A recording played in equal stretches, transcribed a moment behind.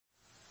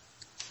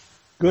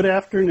Good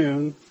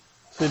afternoon,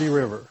 City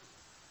River.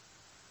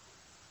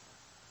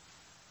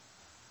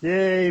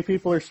 Yay,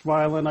 people are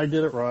smiling. I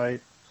did it right.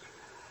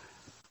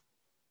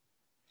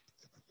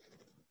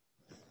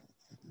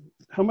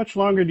 How much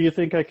longer do you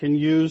think I can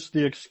use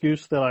the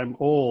excuse that I'm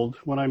old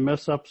when I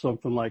mess up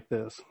something like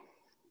this?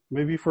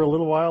 Maybe for a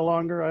little while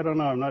longer? I don't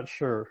know. I'm not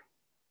sure.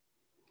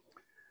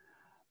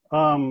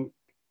 God,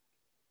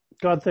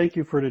 thank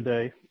you for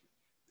today.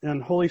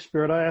 And Holy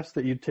Spirit, I ask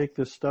that you take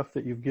this stuff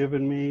that you've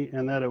given me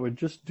and that it would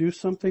just do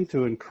something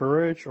to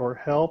encourage or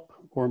help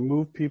or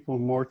move people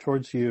more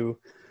towards you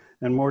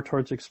and more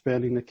towards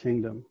expanding the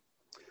kingdom.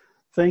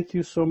 Thank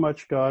you so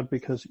much, God,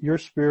 because your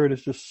Spirit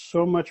is just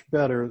so much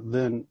better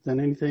than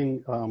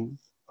anything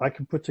I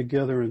could put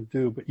together and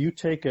do. But you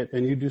take it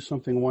and you do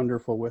something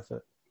wonderful with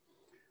it.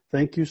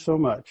 Thank you so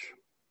much.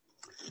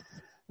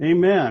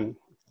 Amen.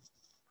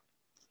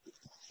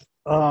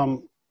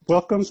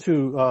 Welcome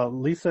to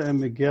Lisa and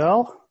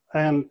Miguel.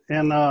 And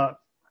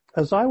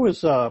as I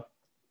was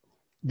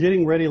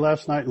getting ready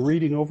last night and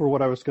reading over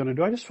what I was going to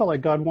do, I just felt like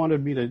God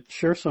wanted me to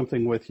share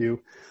something with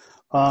you.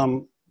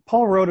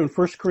 Paul wrote in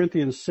 1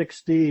 Corinthians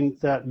 16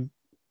 that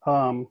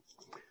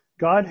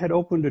God had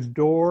opened a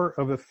door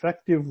of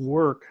effective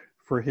work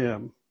for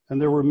him,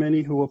 and there were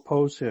many who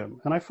oppose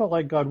him. And I felt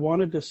like God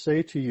wanted to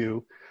say to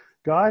you,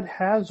 God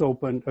has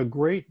opened a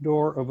great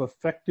door of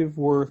effective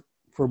work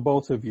for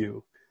both of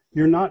you.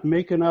 You're not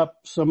making up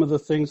some of the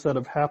things that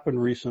have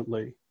happened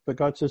recently, but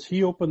God says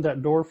he opened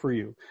that door for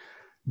you.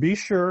 Be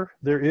sure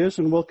there is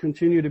and will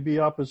continue to be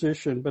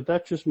opposition, but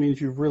that just means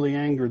you've really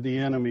angered the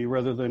enemy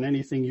rather than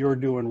anything you're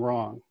doing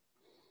wrong.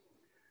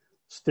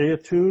 Stay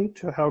attuned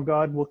to how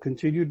God will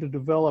continue to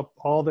develop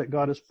all that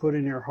God has put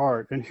in your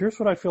heart. And here's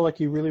what I feel like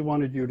he really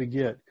wanted you to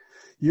get.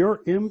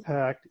 Your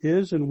impact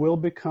is and will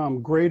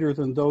become greater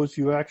than those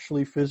you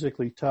actually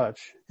physically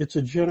touch. It's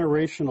a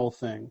generational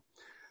thing.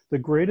 The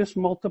greatest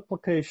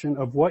multiplication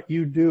of what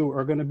you do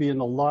are going to be in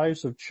the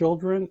lives of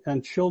children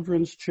and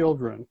children's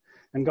children.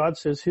 And God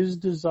says his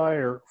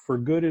desire for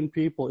good in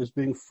people is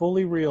being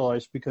fully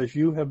realized because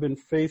you have been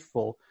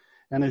faithful.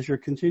 And as you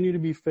continue to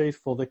be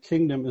faithful, the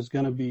kingdom is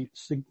going to be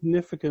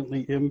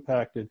significantly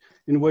impacted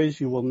in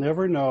ways you will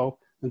never know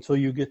until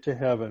you get to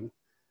heaven.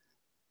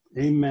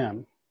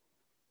 Amen.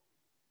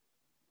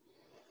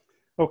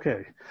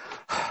 Okay.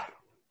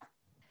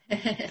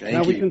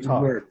 Now we can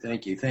talk.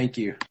 Thank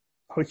you.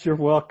 Oh, you're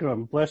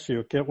welcome. Bless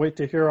you. Can't wait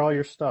to hear all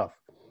your stuff.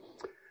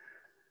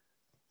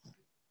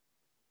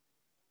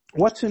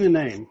 What's in a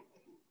name?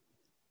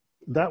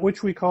 That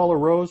which we call a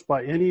rose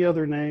by any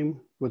other name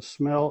would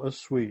smell as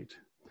sweet.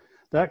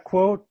 That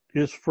quote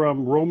is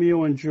from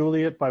Romeo and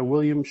Juliet by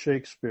William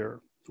Shakespeare,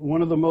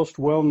 one of the most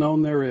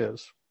well-known there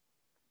is.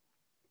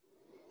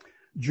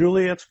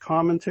 Juliet's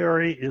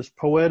commentary is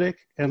poetic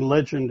and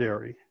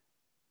legendary,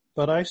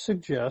 but I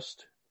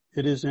suggest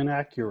it is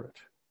inaccurate.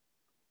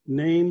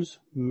 Names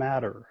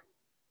matter.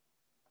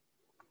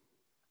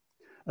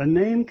 A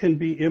name can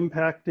be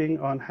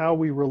impacting on how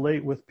we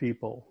relate with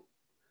people.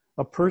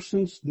 A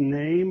person's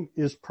name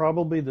is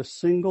probably the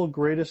single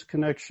greatest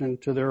connection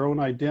to their own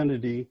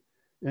identity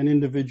and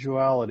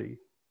individuality.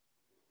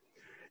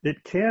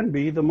 It can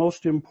be the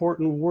most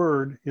important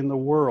word in the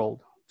world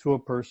to a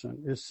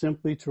person is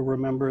simply to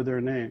remember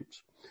their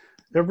names.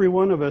 Every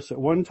one of us at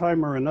one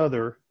time or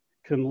another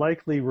can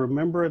likely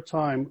remember a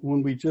time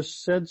when we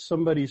just said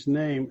somebody's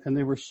name and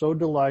they were so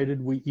delighted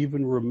we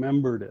even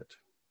remembered it.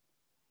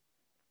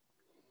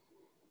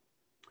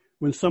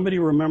 When somebody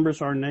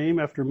remembers our name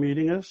after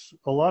meeting us,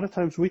 a lot of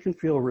times we can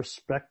feel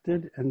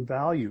respected and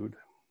valued.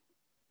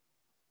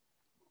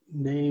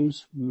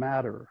 Names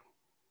matter.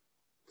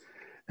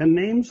 And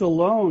names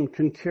alone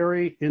can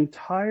carry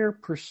entire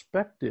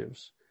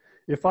perspectives.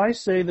 If I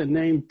say the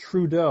name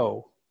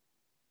Trudeau,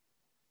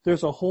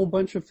 there's a whole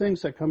bunch of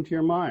things that come to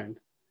your mind.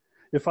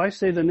 If I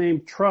say the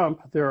name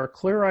Trump, there are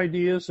clear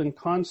ideas and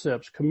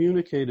concepts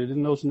communicated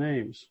in those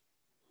names.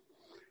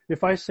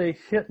 If I say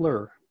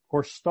Hitler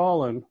or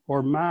Stalin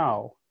or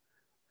Mao,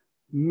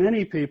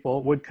 many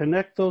people would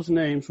connect those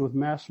names with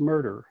mass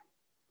murder.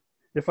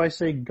 If I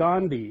say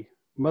Gandhi,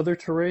 Mother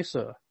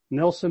Teresa,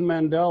 Nelson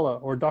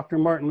Mandela, or Dr.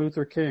 Martin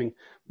Luther King,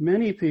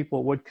 many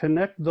people would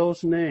connect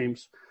those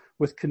names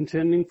with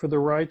contending for the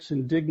rights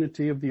and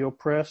dignity of the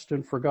oppressed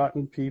and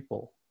forgotten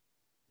people.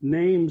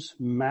 Names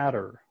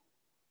matter.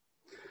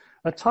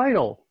 A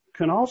title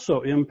can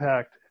also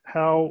impact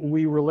how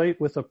we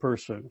relate with a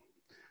person,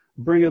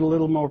 bring it a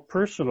little more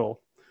personal.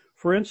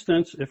 For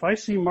instance, if I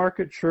see Mark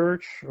at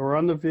church or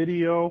on the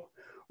video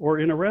or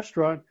in a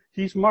restaurant,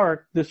 he's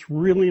Mark, this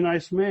really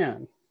nice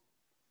man.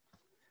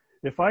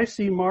 If I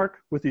see Mark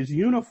with his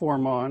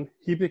uniform on,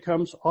 he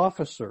becomes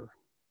officer.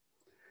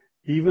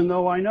 Even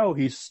though I know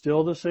he's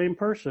still the same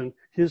person,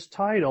 his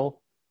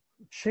title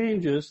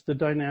changes the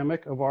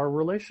dynamic of our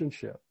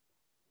relationship.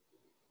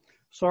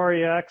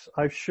 Sorry, Axe,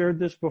 I've shared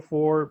this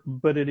before,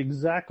 but it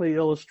exactly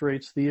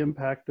illustrates the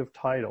impact of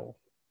title.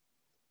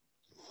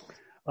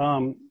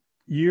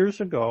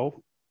 Years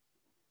ago,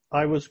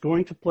 I was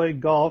going to play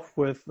golf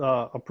with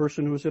a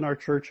person who was in our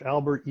church,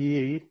 Albert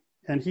Yee,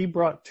 and he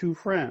brought two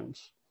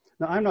friends.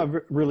 Now, I'm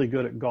not really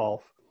good at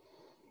golf.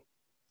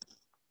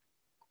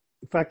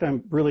 In fact,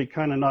 I'm really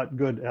kind of not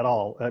good at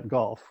all at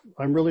golf.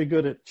 I'm really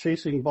good at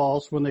chasing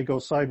balls when they go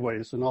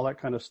sideways and all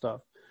that kind of stuff.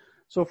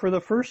 So for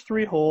the first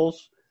 3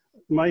 holes,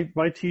 my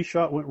tee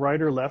shot went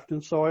right or left,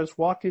 and so I was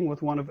walking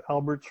with one of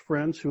Albert's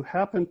friends who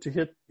happened to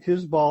hit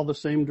his ball the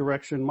same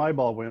direction my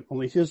ball went,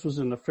 only his was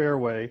in the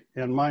fairway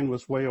and mine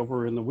was way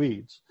over in the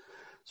weeds.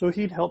 So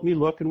he'd help me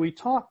look, and we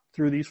talked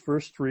through these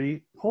first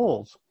 3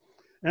 holes.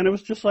 And it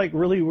was just like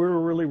we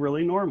were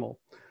really normal.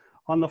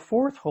 On the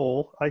 4th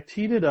hole, I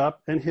teed it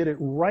up and hit it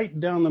right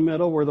down the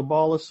middle where the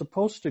ball is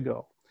supposed to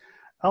go.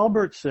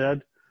 Albert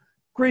said,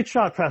 "Great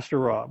shot, Pastor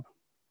Rob."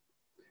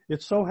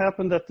 It so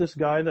happened that this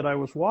guy that I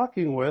was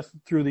walking with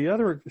through the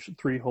other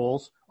 3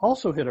 holes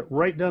also hit it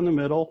right down the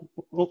middle,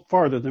 well,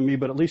 farther than me,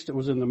 but at least it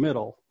was in the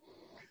middle.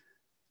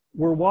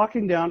 We're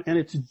walking down and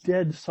it's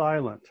dead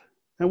silent.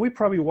 And we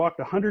probably walked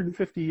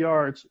 150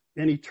 yards,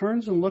 and he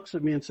turns and looks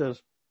at me and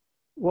says,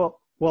 well,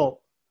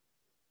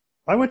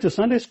 I went to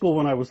Sunday school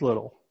when I was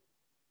little.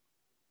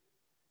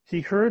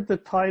 He heard the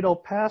title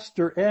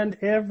pastor and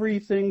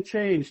everything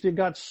changed. It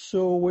got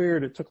so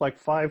weird. It took like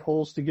 5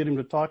 holes to get him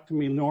to talk to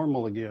me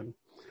normal again.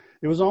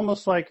 It was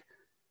almost like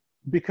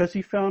because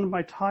he found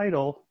my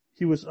title,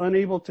 he was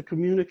unable to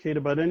communicate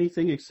about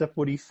anything except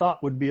what he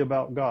thought would be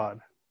about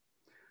God.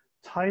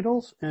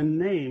 Titles and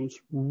names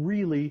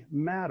really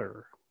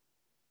matter.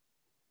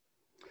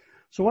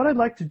 So what I'd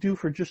like to do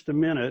for just a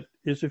minute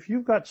is, if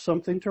you've got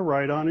something to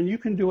write on, and you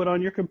can do it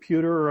on your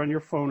computer or on your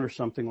phone or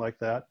something like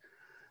that,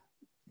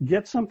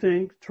 get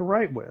something to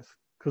write with,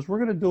 because we're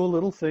going to do a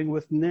little thing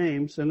with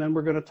names, and then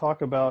we're going to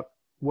talk about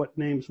what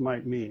names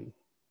might mean.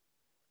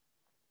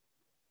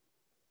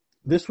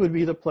 This would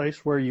be the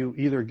place where you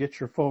either get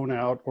your phone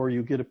out or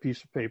you get a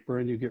piece of paper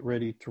and you get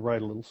ready to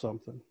write a little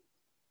something.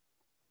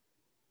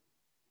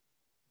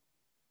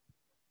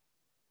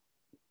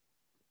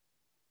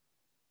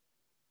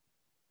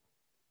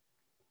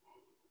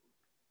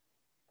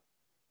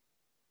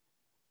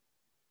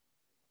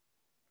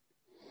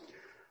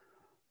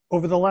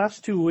 Over the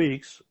last 2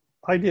 weeks,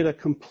 I did a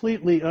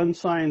completely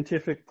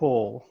unscientific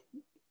poll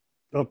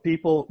of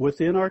people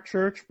within our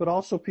church, but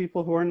also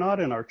people who are not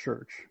in our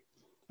church.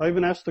 I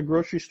even asked the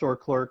grocery store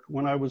clerk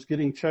when I was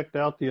getting checked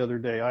out the other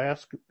day. I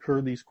asked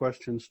her these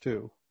questions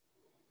too.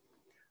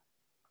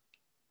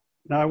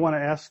 Now I want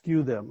to ask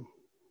you them.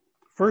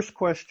 First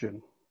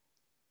question,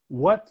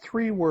 what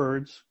 3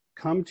 words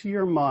come to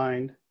your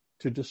mind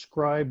to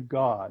describe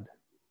God?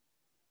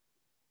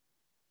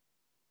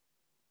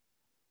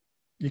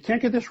 You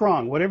can't get this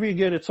wrong. Whatever you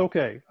get, it's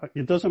okay.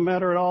 It doesn't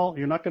matter at all.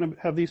 You're not going to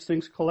have these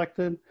things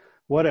collected.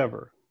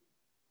 Whatever.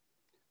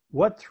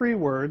 What 3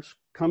 words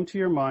come to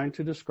your mind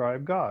to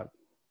describe God?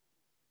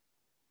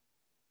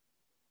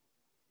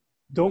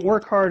 Don't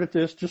work hard at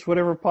this, just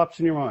whatever pops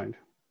in your mind.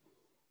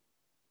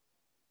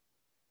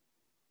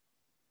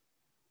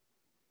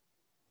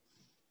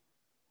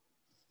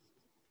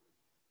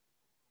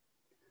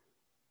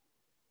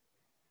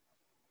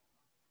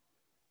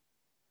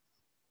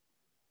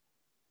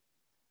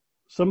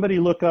 Somebody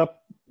look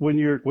up when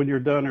you're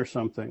done or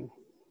something.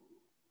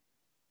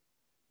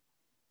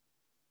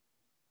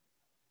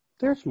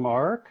 There's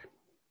Mark.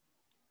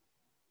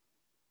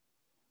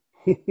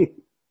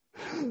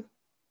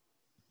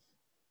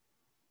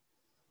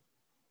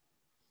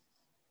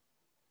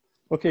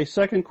 Okay,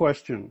 second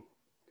question.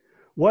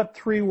 What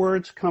 3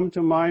 words come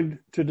to mind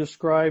to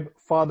describe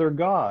Father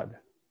God?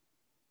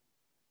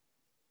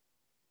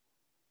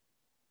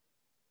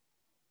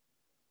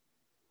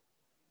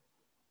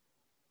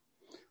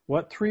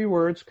 What 3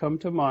 words come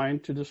to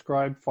mind to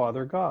describe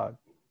Father God?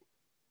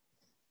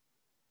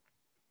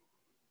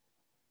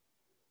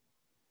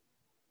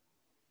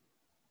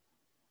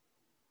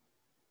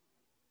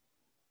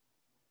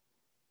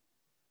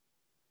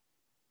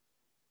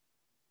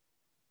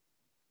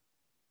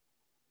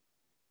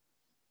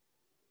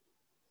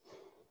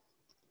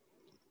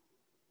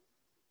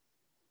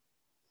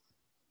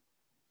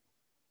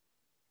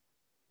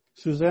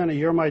 Susanna,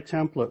 you're my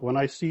template. When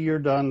I see you're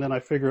done, then I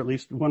figure at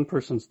least one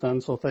person's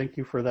done, so thank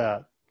you for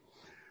that.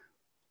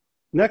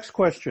 Next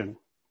question.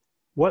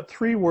 What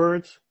 3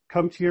 words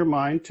come to your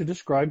mind to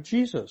describe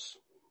Jesus?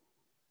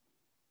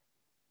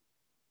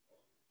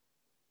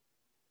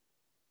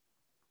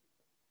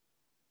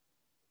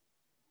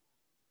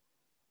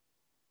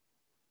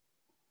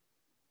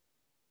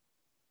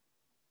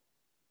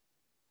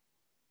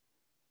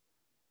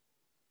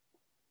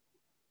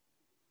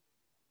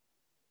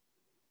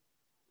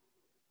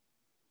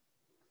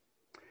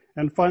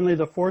 And finally,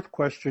 the 4th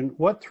question,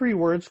 what 3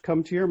 words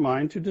come to your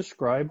mind to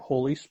describe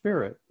Holy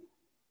Spirit?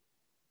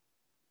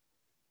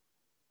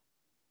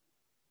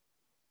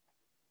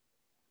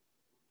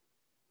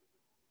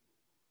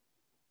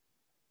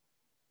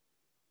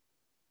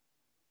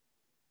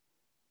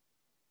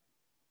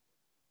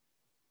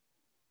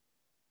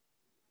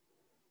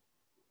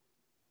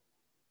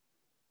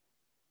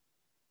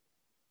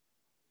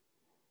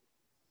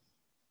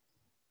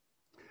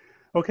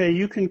 Okay,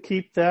 you can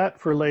keep that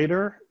for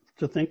later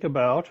to think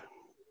about.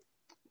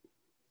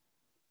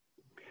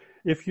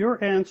 If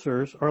your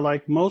answers are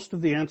like most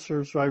of the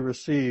answers I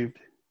received,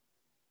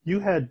 you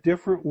had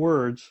different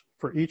words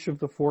for each of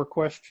the 4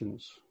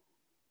 questions.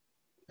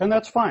 And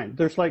that's fine.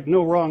 There's like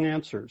no wrong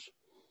answers.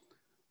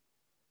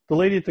 The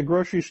lady at the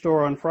grocery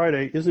store on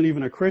Friday isn't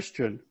even a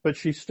Christian, but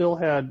she still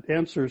had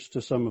answers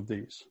to some of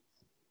these.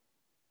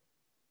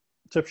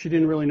 Except she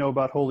didn't really know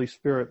about Holy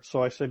Spirit.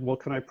 So I said, well,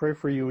 can I pray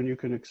for you and you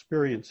can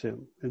experience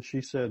him? And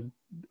she said,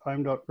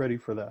 I'm not ready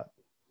for that.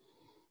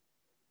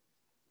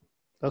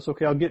 That's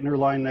okay. I'll get in her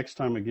line next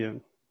time again.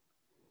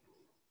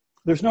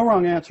 There's no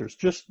wrong answers.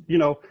 Just,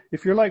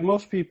 if you're like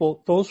most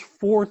people, those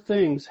 4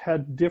 things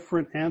had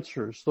different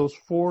answers, those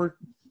 4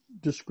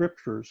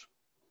 descriptors.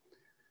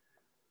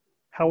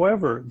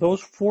 However, those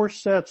 4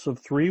 sets of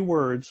 3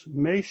 words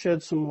may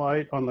shed some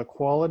light on the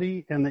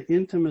quality and the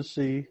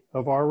intimacy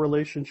of our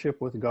relationship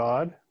with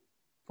God,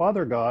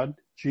 Father God,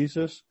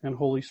 Jesus, and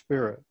Holy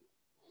Spirit.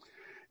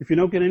 If you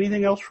don't get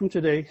anything else from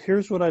today,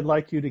 here's what I'd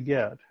like you to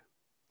get.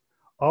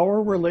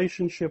 Our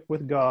relationship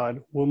with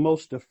God will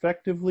most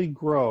effectively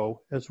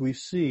grow as we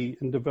see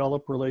and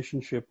develop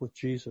relationship with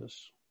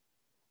Jesus.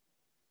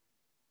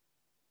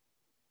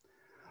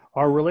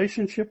 Our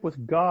relationship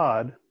with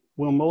God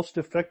will most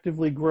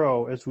effectively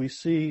grow as we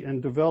see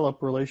and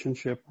develop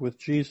relationship with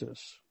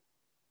Jesus.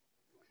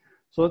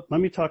 So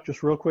let me talk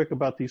just real quick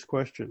about these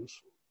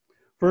questions.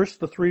 First,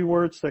 the 3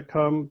 words that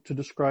come to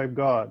describe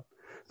God.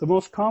 The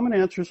most common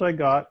answers I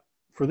got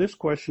for this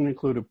question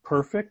included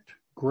perfect,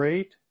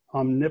 great,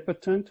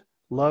 omnipotent,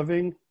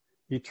 loving,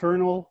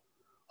 eternal,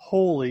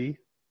 holy,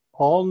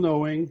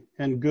 all-knowing,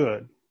 and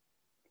good.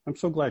 I'm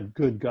so glad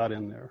good got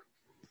in there.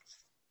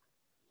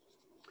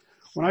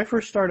 When I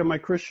first started my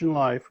Christian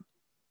life,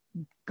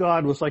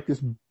 God was like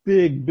this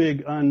big,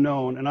 big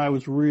unknown, and I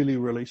was really,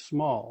 really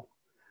small.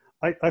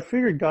 I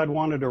figured God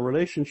wanted a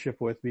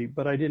relationship with me,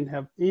 but I didn't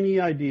have any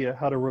idea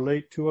how to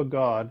relate to a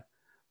God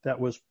that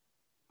was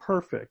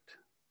perfect,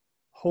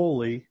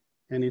 holy,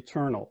 and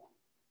eternal.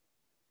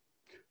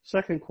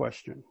 Second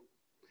question,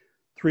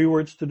 3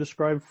 words to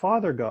describe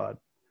Father God.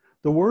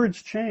 The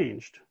words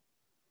changed.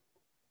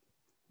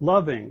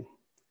 Loving,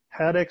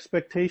 had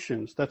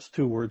expectations. That's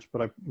 2 words,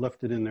 but I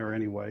left it in there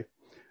anyway.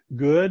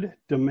 Good,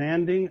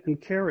 demanding,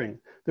 and caring.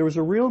 There was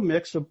a real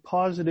mix of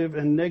positive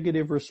and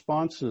negative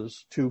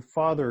responses to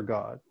Father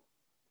God.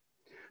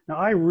 Now,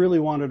 I really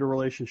wanted a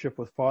relationship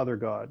with Father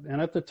God. And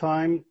at the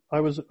time, I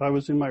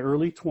was in my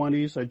early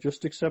 20s. I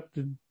just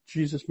accepted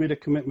Jesus, made a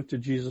commitment to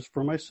Jesus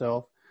for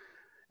myself.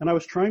 And I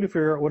was trying to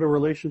figure out what a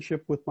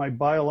relationship with my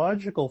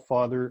biological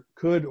father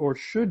could or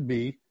should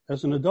be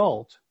as an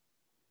adult,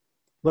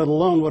 let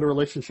alone what a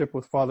relationship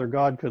with Father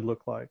God could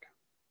look like.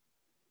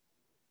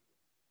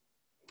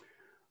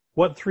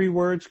 What 3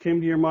 words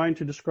came to your mind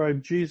to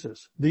describe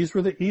Jesus? This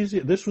was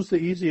the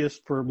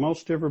easiest for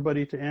most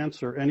everybody to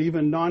answer, and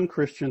even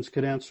non-Christians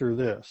could answer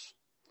this.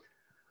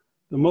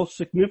 The most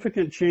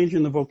significant change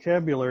in the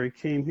vocabulary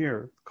came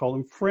here. Call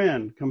him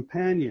friend,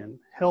 companion,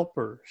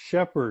 helper,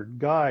 shepherd,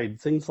 guide,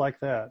 things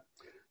like that.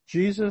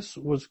 Jesus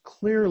was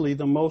clearly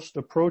the most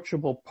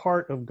approachable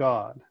part of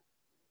God.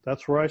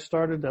 That's where I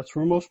started. That's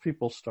where most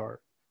people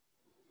start.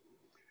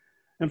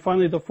 And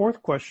finally, the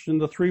 4th question,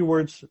 the 3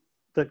 words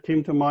that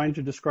came to mind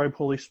to describe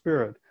Holy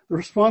Spirit. The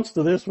response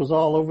to this was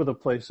all over the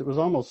place. It was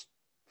almost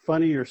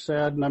funny or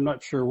sad, and I'm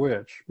not sure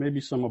which. Maybe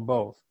some of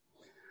both.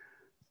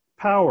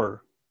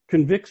 Power,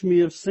 convicts me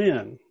of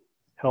sin.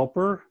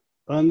 Helper,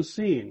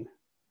 unseen.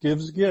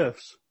 Gives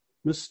gifts,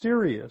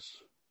 mysterious.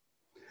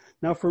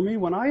 Now for me,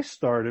 when I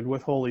started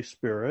with Holy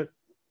Spirit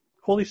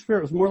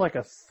was more like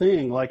a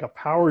thing, like a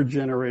power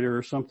generator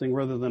or something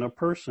rather than a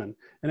person.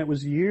 And it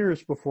was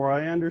years before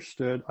I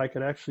understood I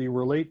could actually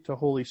relate to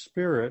Holy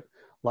Spirit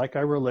like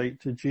I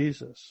relate to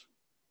Jesus.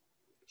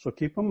 So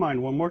keep in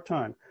mind one more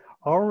time,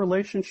 our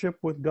relationship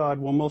with God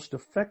will most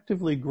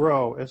effectively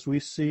grow as we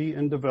see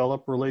and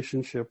develop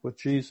relationship with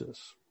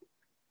Jesus.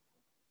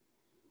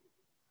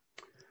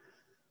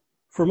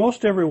 For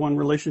most everyone,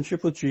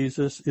 relationship with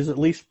Jesus is at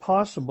least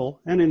possible,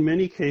 and in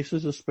many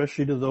cases,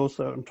 especially to those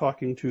that I'm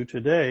talking to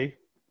today,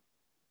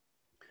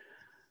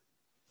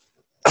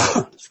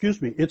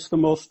 it's the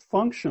most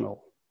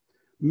functional.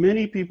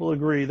 Many people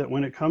agree that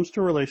when it comes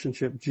to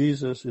relationship,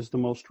 Jesus is the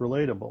most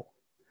relatable.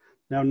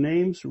 Now,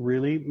 names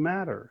really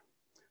matter.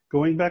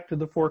 Going back to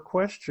the 4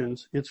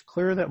 questions, it's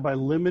clear that by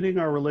limiting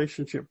our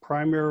relationship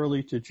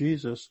primarily to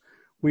Jesus,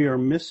 we are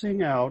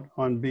missing out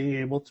on being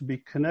able to be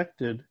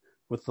connected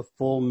with the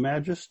full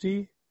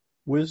majesty,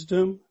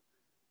 wisdom,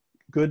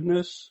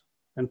 goodness,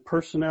 and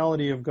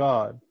personality of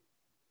God.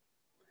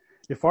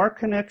 If our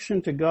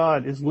connection to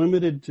God is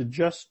limited to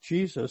just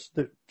Jesus,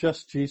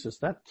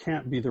 that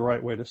can't be the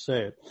right way to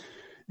say it.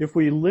 If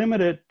we limit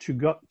it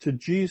to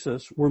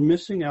Jesus, we're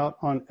missing out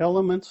on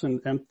elements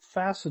and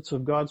facets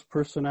of God's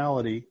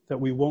personality that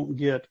we won't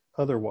get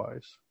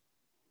otherwise.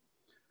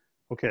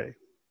 Okay.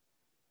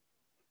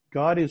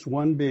 God is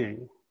one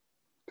being.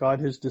 God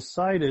has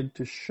decided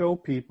to show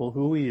people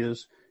who he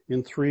is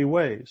in 3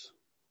 ways: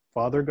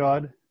 Father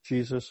God,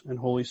 Jesus, and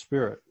Holy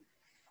Spirit.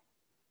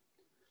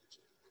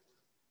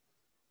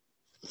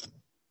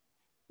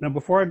 Now,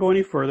 before I go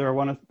any further,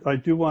 I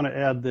do want to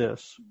add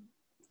this.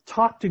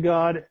 Talk to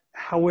God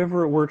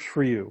however it works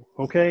for you,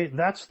 okay?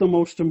 That's the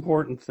most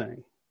important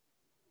thing.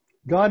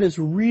 God is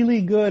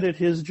really good at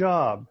his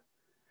job.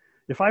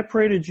 If I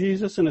pray to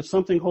Jesus and it's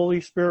something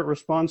Holy Spirit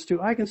responds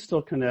to, I can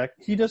still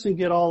connect. He doesn't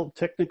get all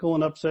technical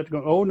and upset to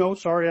go, oh, no,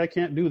 sorry, I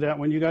can't do that,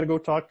 when you got to go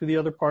talk to the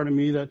other part of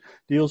me that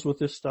deals with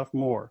this stuff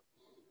more.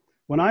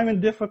 When I'm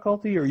in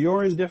difficulty or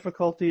you're in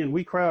difficulty and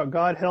we cry out,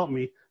 God, help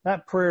me,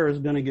 that prayer is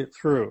going to get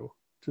through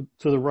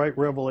to the right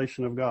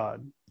revelation of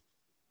God.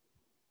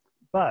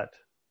 But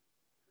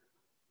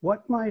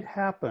what might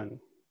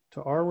happen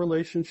to our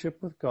relationship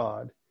with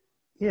God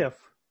if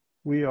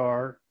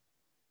we're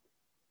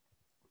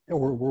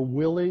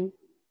willing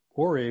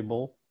or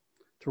able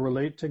to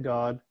relate to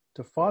God,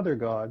 to Father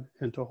God,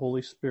 and to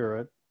Holy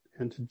Spirit,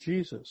 and to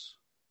Jesus,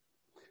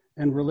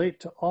 and relate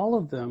to all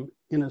of them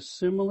in a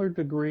similar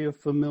degree of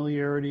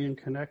familiarity and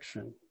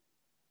connection?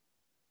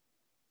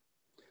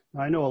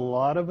 I know a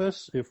lot of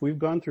us, if we've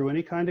gone through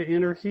any kind of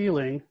inner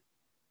healing,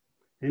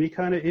 any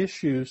kind of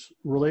issues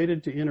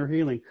related to inner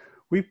healing,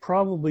 we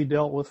probably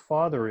dealt with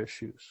Father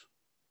issues.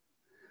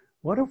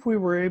 What if we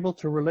were able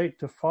to relate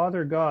to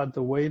Father God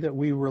the way that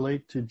we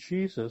relate to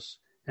Jesus,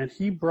 and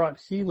he brought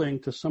healing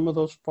to some of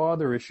those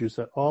Father issues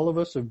that all of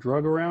us have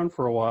drug around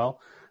for a while,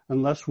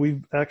 unless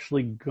we've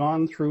actually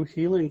gone through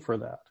healing for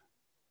that?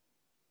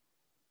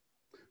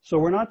 So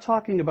we're not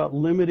talking about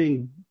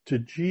limiting to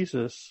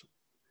Jesus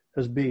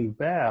as being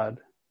bad.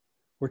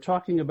 We're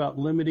talking about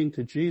limiting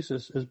to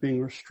Jesus as being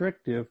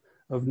restrictive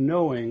of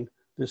knowing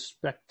this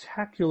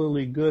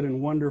spectacularly good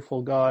and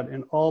wonderful God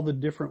in all the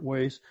different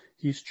ways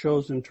he's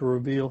chosen to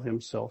reveal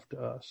himself to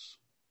us.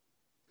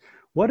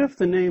 What if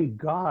the name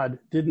God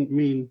didn't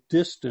mean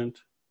distant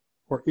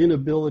or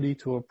inability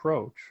to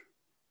approach?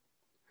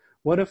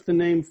 What if the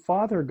name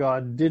Father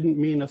God didn't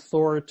mean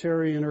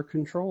authoritarian or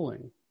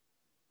controlling?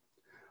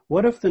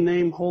 What if the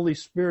name Holy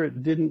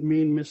Spirit didn't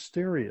mean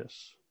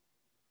mysterious?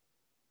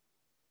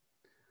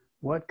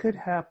 What could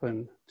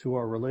happen to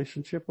our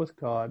relationship with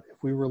God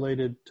if we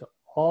related to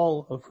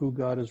all of who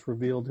God has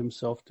revealed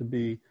himself to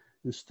be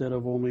instead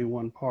of only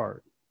one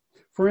part?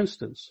 For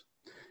instance,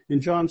 in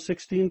John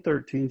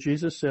 16:13,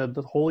 Jesus said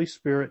the Holy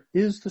Spirit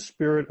is the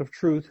Spirit of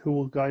truth who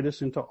will guide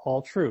us into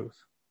all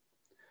truth.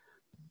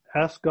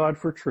 Ask God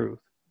for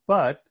truth.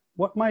 But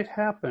what might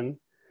happen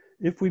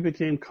if we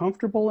became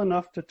comfortable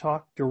enough to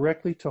talk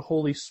directly to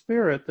Holy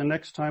Spirit the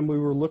next time we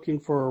were looking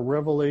for a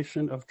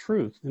revelation of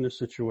truth in a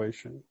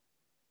situation?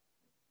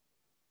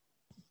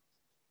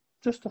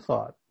 Just a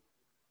thought.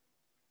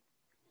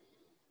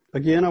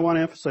 Again, I want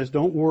to emphasize,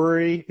 don't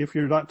worry if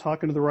you're not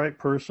talking to the right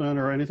person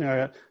or anything like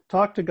that.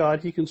 Talk to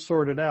God, he can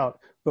sort it out.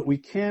 But we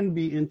can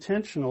be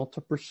intentional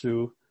to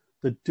pursue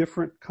the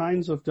different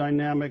kinds of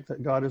dynamic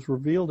that God has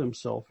revealed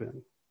himself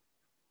in.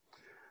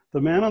 The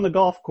man on the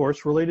golf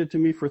course related to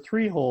me for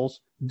 3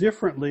 holes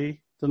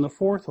differently than the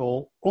 4th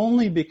hole,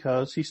 only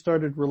because he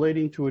started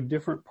relating to a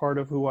different part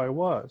of who I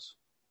was.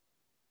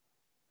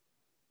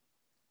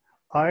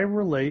 I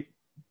relate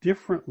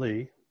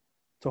differently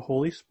to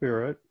Holy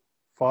Spirit,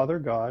 Father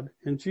God,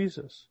 and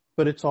Jesus,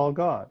 but it's all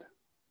God.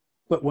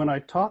 But when I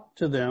talk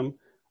to them,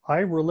 I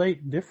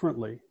relate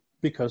differently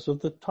because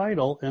of the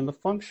title and the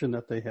function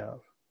that they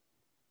have.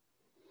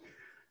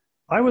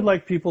 I would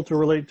like people to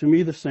relate to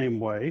me the same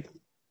way,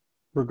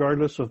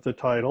 regardless of the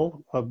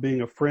title of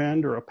being a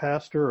friend or a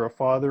pastor or a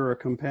father or a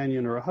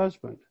companion or a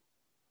husband.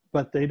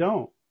 But they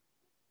don't.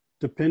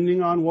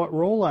 Depending on what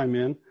role I'm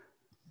in,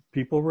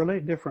 people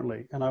relate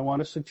differently. And I want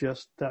to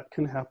suggest that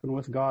can happen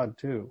with God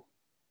too.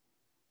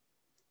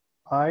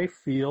 I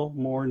feel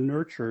more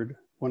nurtured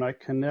when I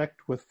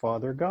connect with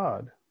Father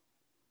God.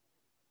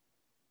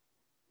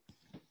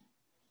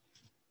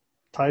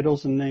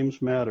 Titles and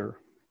names matter.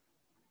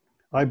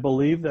 I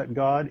believe that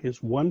God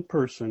is one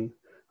person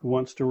who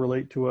wants to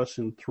relate to us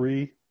in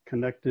 3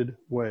 connected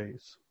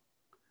ways.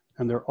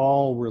 And they're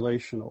all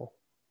relational.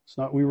 It's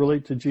not we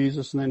relate to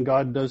Jesus and then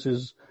God does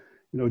his,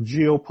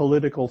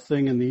 geopolitical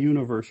thing in the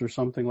universe or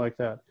something like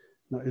that.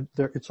 No,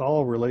 it's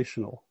all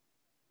relational.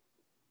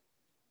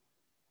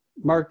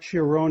 Mark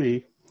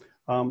Chiaroni,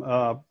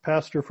 a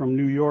pastor from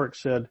New York,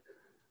 said,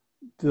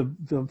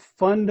 the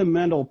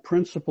fundamental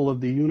principle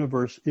of the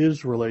universe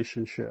is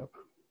relationship.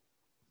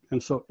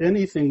 And so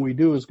anything we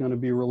do is going to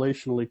be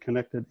relationally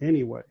connected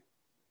anyway.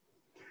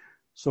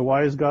 So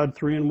why is God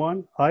 3 in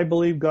 1? I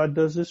believe God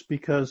does this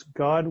because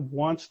God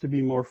wants to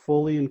be more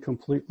fully and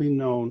completely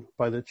known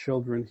by the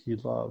children he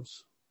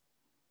loves.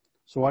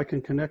 So I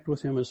can connect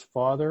with him as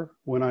Father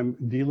when I'm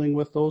dealing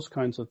with those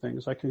kinds of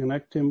things. I can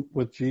connect him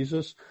with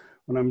Jesus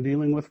when I'm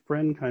dealing with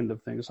friend kind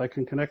of things. I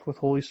can connect with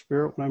Holy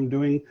Spirit when I'm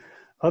doing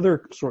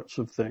other sorts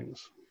of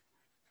things.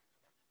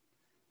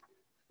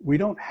 We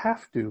don't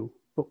have to,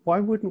 but why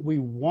wouldn't we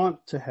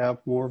want to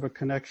have more of a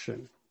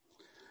connection?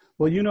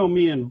 Well, you know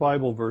me and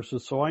Bible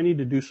verses, so I need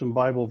to do some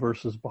Bible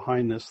verses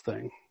behind this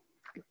thing.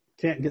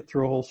 Can't get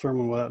through a whole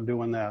sermon without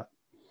doing that.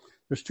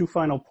 There's 2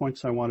 final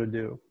points I want to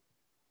do.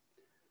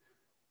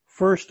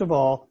 First of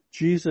all,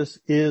 Jesus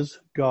is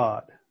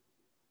God.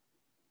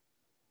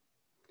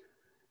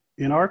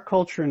 In our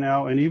culture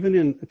now, and even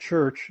in the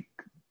church,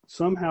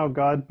 somehow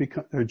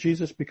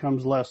Jesus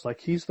becomes less.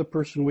 Like he's the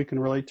person we can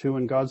relate to,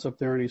 and God's up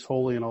there and he's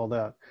holy and all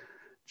that.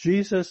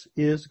 Jesus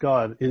is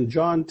God. In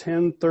John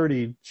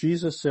 10:30,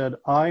 Jesus said,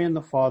 I and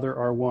the Father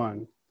are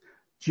one.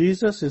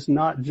 Jesus is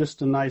not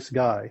just a nice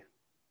guy.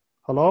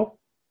 Hello?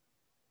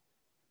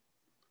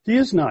 He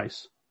is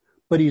nice,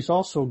 but he's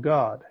also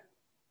God.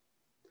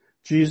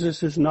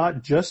 Jesus is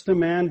not just a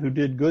man who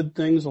did good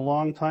things a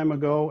long time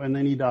ago and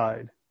then he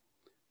died.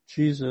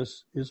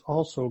 Jesus is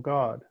also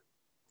God.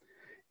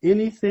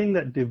 Anything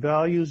that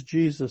devalues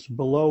Jesus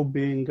below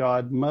being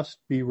God must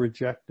be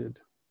rejected.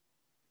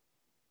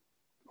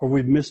 Or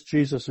we've missed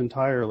Jesus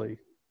entirely.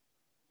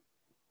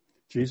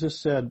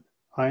 Jesus said,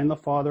 I and the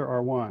Father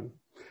are one.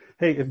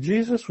 Hey, if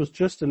Jesus was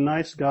just a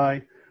nice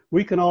guy,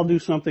 we can all do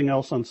something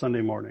else on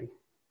Sunday morning.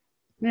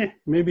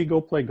 Maybe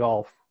go play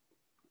golf.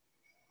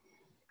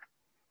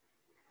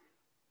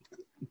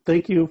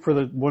 Thank you for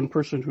the one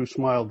person who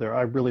smiled there.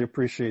 I really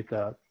appreciate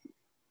that.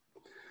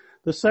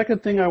 The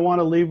second thing I want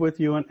to leave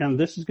with you, and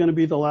this is going to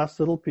be the last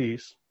little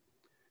piece,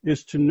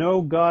 is to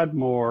know God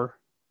more,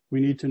 we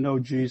need to know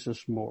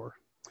Jesus more.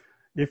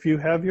 If you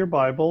have your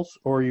Bibles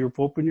or you've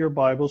opened your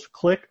Bibles,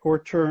 click or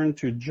turn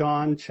to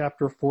John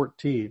chapter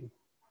 14.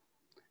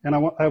 And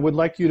I would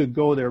like you to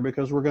go there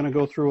because we're going to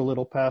go through a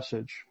little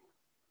passage.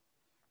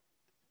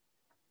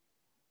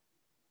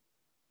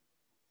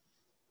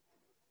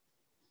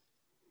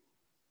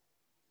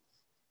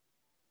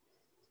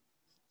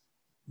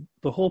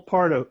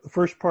 The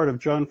first part of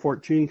John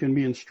 14 can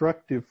be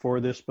instructive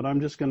for this, but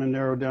I'm just going to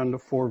narrow down to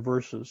 4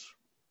 verses.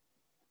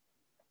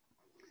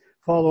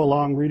 Follow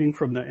along reading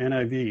from the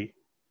NIV.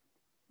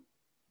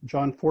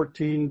 John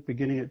 14,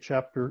 beginning at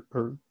chapter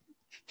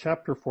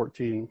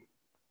 14,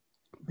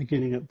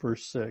 beginning at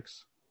verse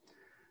 6.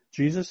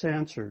 Jesus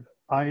answered,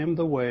 I am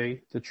the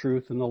way, the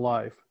truth, and the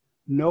life.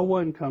 No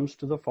one comes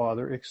to the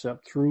Father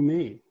except through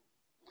me.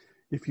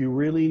 If you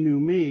really knew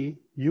me,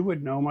 you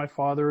would know my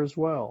Father as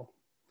well.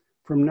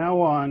 From now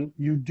on,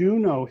 you do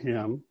know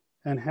him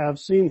and have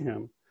seen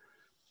him.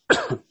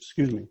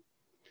 Excuse me.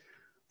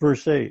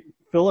 Verse 8,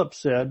 Philip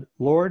said,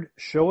 Lord,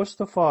 show us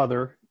the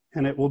Father,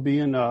 and it will be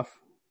enough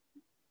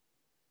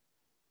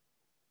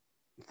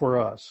for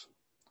us.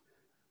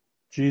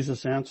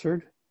 Jesus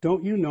answered,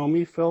 don't you know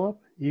me, Philip,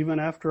 even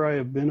after I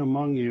have been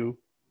among you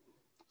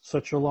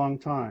such a long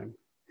time?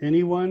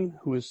 Anyone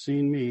who has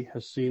seen me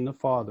has seen the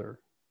Father.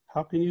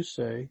 How can you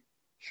say,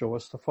 show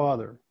us the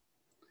Father?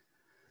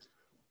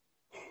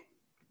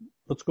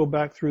 Let's go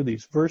back through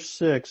these. Verse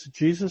 6,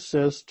 Jesus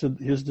says to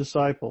his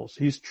disciples,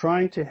 he's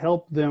trying to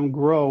help them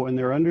grow in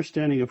their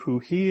understanding of who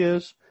he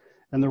is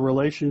and the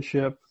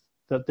relationship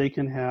that they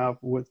can have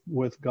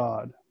with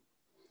God.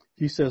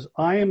 He says,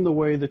 I am the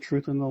way, the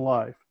truth, and the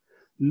life.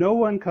 No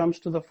one comes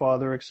to the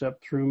Father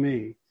except through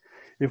me.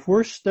 If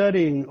we're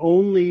studying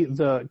only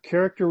the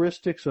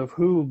characteristics of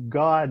who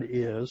God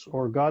is,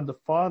 or God the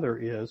Father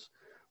is,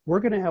 we're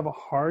going to have a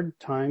hard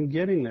time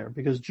getting there,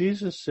 because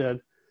Jesus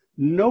said,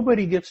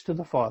 nobody gets to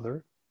the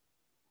Father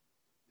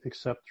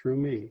except through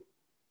me.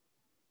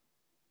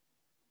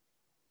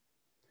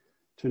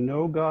 To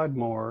know God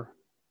more,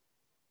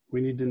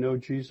 we need to know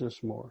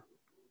Jesus more.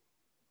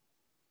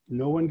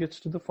 No one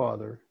gets to the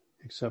Father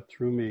except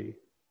through me.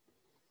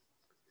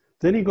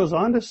 Then he goes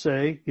on to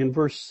say in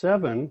verse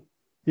 7,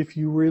 if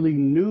you really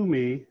knew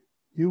me,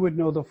 you would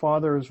know the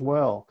Father as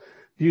well.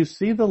 Do you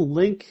see the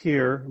link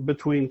here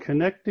between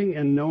connecting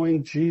and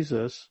knowing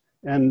Jesus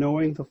and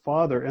knowing the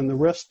Father and the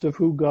rest of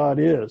who God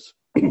is?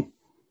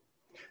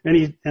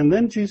 And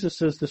then Jesus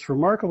says this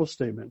remarkable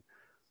statement,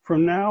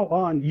 from now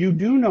on, you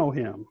do know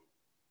him.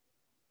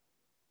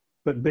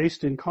 But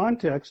based in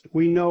context,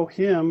 we know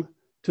him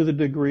to the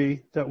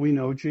degree that we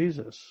know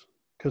Jesus.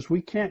 Because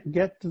we can't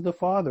get to the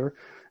Father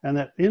and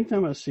that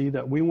intimacy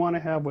that we want to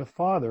have with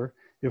Father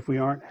if we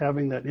aren't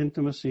having that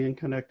intimacy and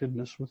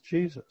connectedness with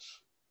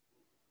Jesus.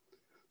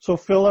 So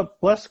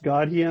Philip, bless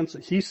God,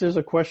 he says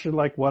a question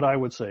like what I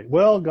would say.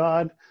 Well,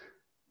 God,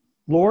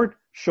 Lord,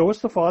 show us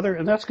the Father,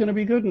 and that's going to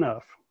be good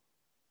enough.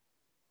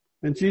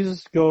 And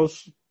Jesus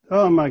goes,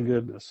 oh my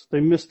goodness, they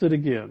missed it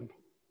again.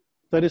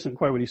 That isn't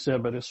quite what he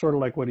said, but it's sort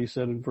of like what he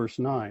said in verse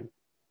 9.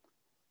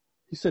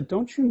 He said,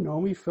 don't you know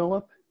me,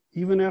 Philip,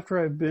 even after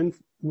I've been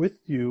with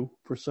you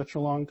for such a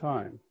long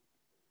time?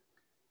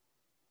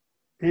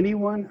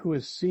 Anyone who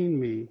has seen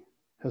me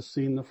has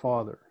seen the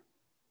Father.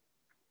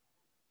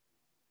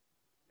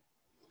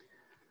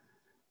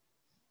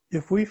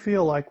 If we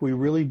feel like we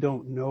really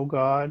don't know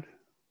God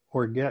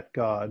or get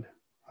God,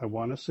 I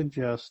want to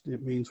suggest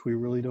it means we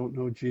really don't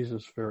know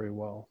Jesus very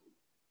well.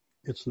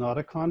 It's not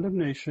a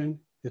condemnation.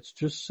 It's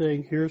just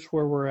saying, here's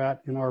where we're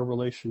at in our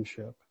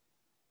relationship.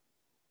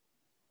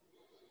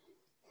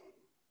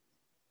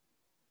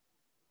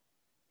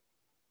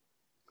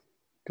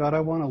 God, I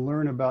want to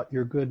learn about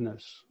your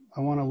goodness.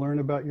 I want to learn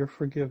about your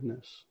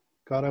forgiveness.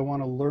 God, I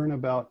want to learn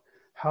about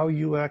how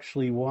you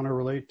actually want to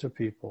relate to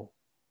people.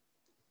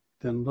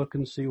 Then look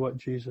and see what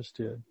Jesus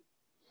did.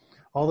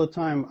 All the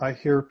time I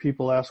hear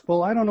people ask,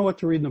 well, I don't know what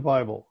to read in the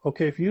Bible.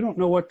 Okay, if you don't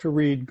know what to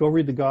read, go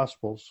read the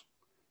Gospels.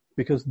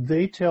 because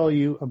they tell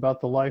you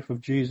about the life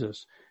of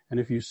Jesus. And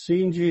if you've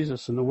seen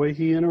Jesus and the way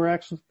he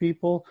interacts with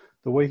people,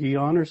 the way he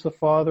honors the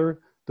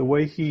Father, the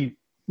way he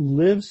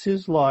lives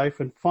his life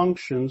and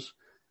functions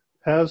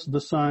as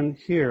the Son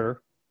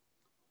here,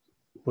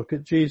 look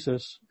at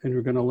Jesus and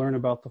you're going to learn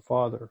about the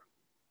Father.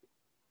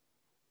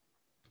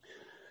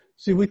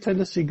 See, we tend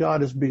to see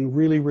God as being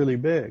really, really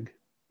big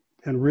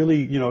and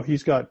really,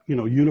 he's got,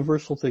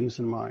 universal things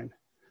in mind.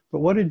 But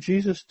what did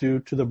Jesus do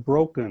to the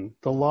broken,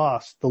 the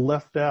lost, the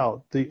left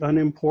out, the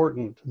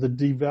unimportant, the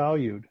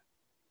devalued?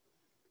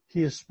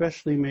 He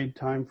especially made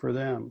time for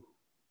them.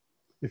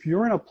 If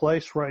you're in a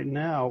place right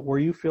now where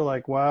you feel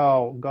like,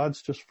 wow,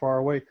 God's just far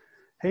away,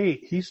 hey,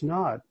 he's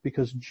not,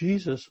 because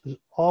Jesus is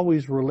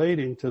always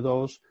relating to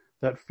those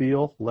that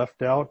feel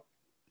left out,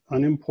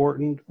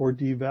 unimportant, or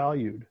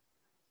devalued.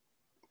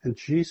 And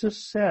Jesus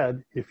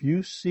said, if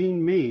you've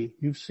seen me,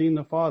 you've seen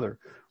the Father.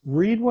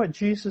 Read what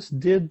Jesus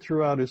did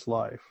throughout his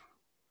life.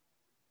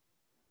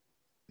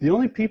 The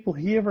only people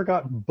he ever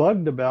got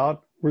bugged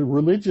about were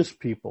religious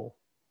people.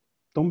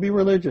 Don't be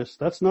religious.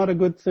 That's not a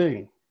good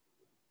thing.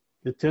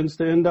 It tends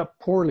to end up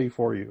poorly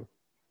for you.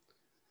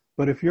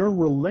 But if you're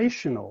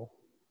relational,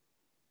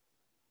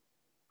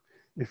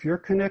 if you're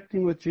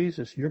connecting with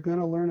Jesus, you're going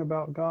to learn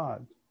about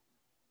God.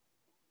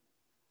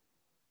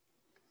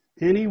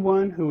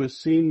 Anyone who has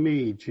seen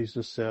me,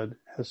 Jesus said,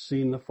 has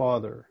seen the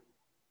Father.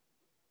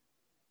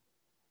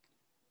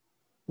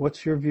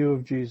 What's your view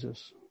of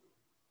Jesus?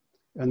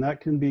 And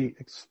that can be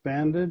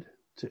expanded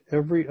to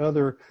every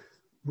other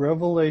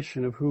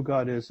revelation of who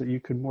God is, that you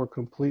can more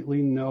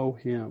completely know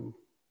him.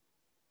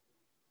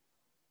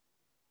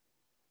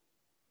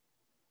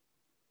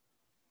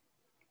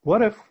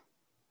 What if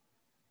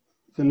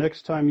the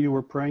next time you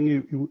were praying,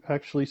 you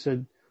actually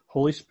said,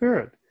 Holy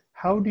Spirit,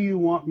 how do you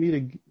want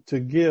me to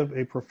give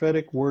a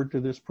prophetic word to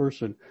this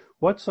person?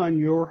 What's on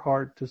your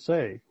heart to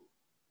say?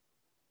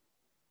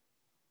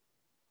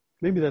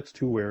 Maybe that's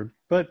too weird,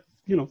 but,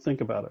 think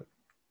about it.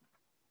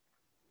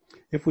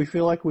 If we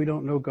feel like we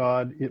don't know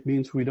God, it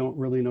means we don't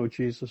really know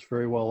Jesus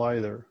very well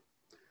either.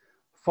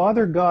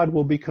 Father God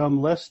will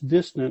become less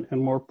distant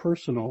and more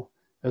personal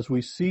as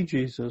we see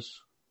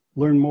Jesus,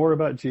 learn more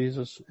about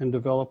Jesus, and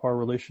develop our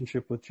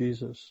relationship with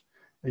Jesus.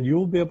 And you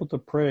will be able to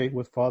pray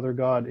with Father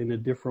God in a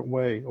different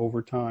way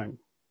over time.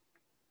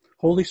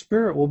 Holy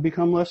Spirit will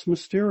become less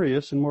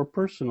mysterious and more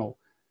personal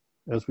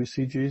as we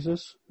see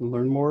Jesus and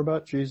learn more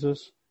about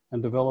Jesus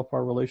and develop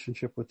our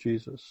relationship with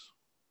Jesus.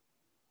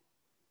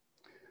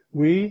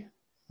 We,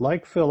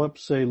 like Philip,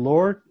 say,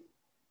 Lord,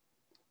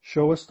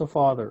 show us the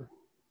Father.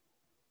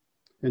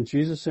 And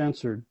Jesus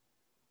answered,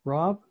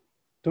 Rob,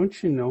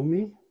 don't you know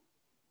me?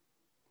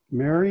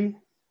 Mary,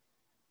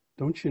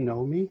 don't you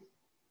know me?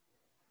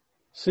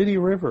 City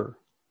River,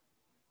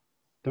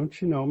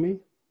 don't you know me?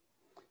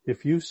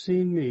 If you've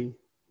seen me,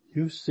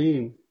 you've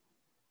seen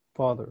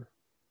Father.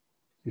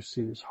 You've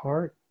seen his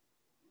heart.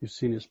 You've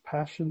seen his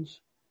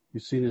passions.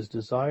 You've seen his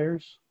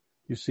desires.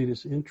 You've seen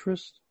his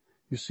interests.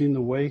 You've seen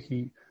the way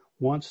he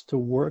wants to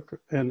work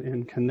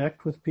and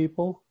connect with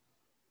people.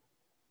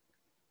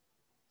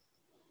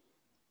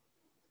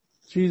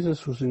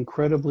 Jesus was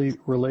incredibly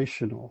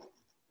relational.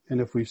 And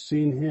if we've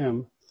seen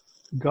him,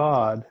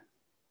 God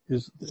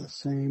is the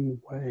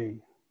same way.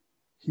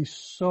 He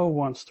so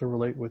wants to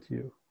relate with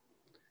you.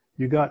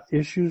 You got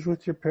issues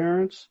with your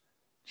parents?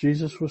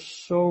 Jesus was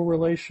so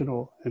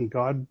relational, and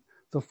God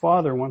the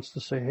Father wants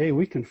to say, hey,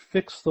 we can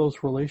fix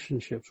those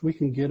relationships. We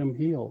can get them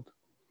healed.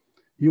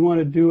 You want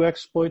to do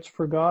exploits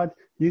for God?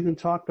 You can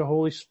talk to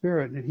Holy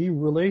Spirit, and he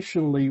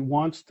relationally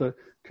wants to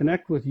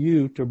connect with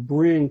you to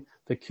bring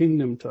the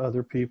kingdom to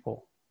other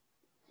people.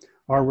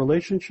 Our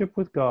relationship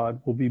with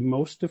God will be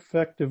most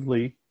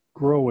effectively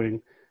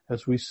growing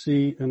as we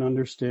see and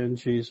understand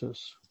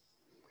Jesus.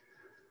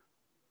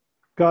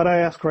 God, I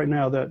ask right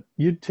now that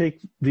you'd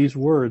take these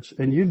words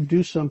and you'd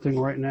do something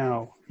right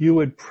now. You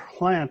would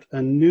plant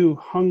a new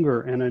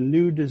hunger and a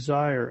new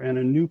desire and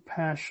a new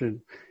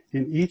passion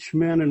in each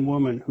man and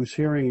woman who's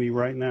hearing me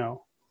right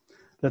now.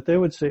 That they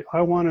would say,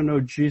 I want to know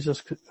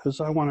Jesus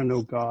because I want to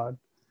know God.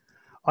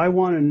 I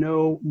want to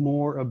know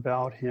more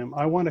about him.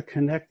 I want to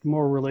connect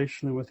more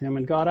relationally with him.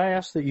 And God, I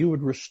ask that you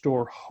would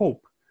restore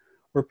hope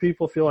where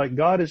people feel like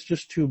God is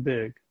just too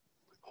big.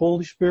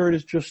 Holy Spirit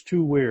is just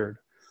too weird.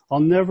 I'll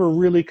never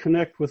really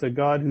connect with a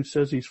God who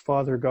says he's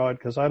Father God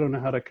because I don't know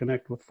how to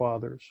connect with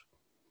fathers.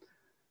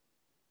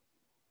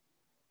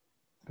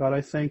 God, I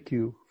thank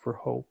you for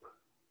hope.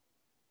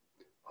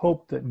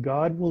 Hope that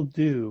God will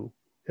do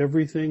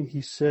everything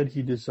he said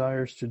he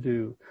desires to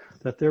do,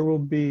 that there will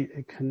be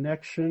a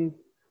connection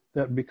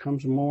that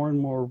becomes more and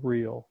more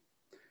real.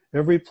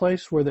 Every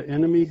place where the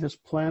enemy has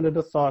planted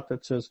a thought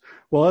that says,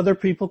 well, other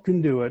people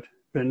can do it,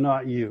 but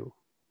not you.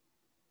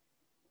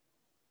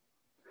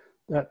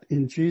 That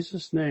in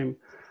Jesus' name,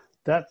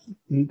 that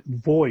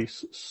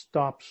voice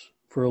stops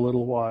for a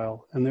little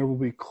while, and there will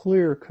be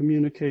clear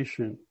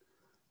communication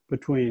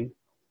between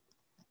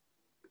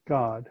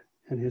God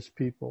and his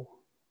people.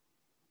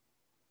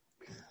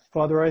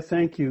 Father, I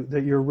thank you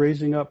that you're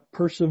raising up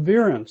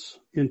perseverance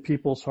in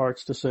people's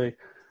hearts to say,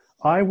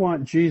 I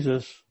want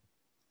Jesus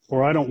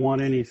or I don't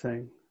want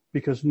anything,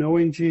 because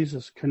knowing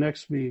Jesus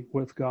connects me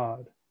with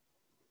God.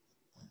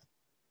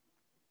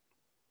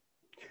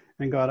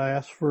 And God, I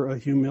ask for a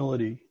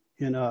humility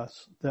in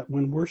us that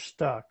when we're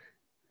stuck,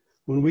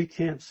 when we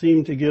can't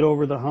seem to get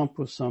over the hump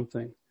with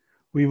something,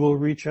 we will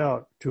reach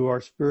out to our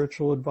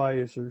spiritual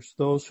advisors,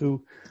 those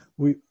who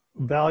we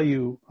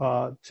value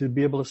to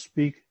be able to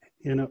speak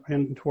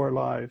into our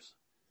lives.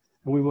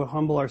 And we will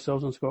humble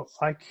ourselves and go,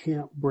 I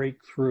can't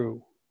break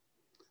through.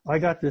 I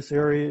got this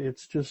area,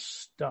 it's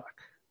just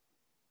stuck.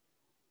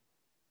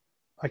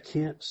 I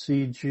can't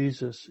see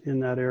Jesus in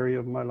that area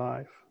of my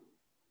life.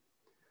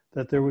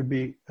 That there would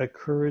be a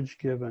courage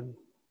given.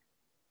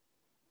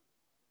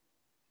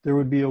 There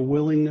would be a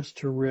willingness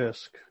to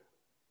risk,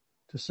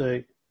 to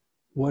say,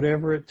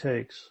 whatever it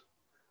takes,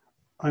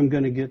 I'm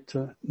going to get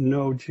to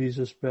know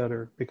Jesus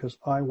better because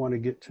I want to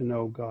get to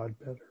know God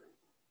better.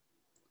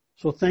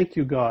 So thank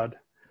you, God,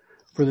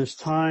 for this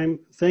time.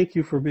 Thank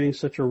you for being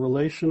such a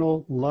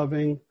relational,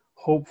 loving,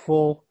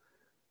 hopeful,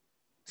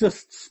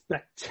 just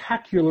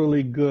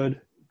spectacularly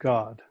good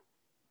God.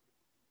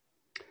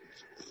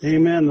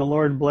 Amen. The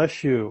Lord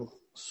bless you.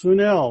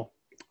 Sunil,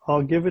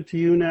 I'll give it to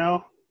you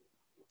now.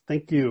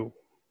 Thank you.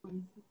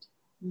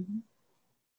 Mm-hmm.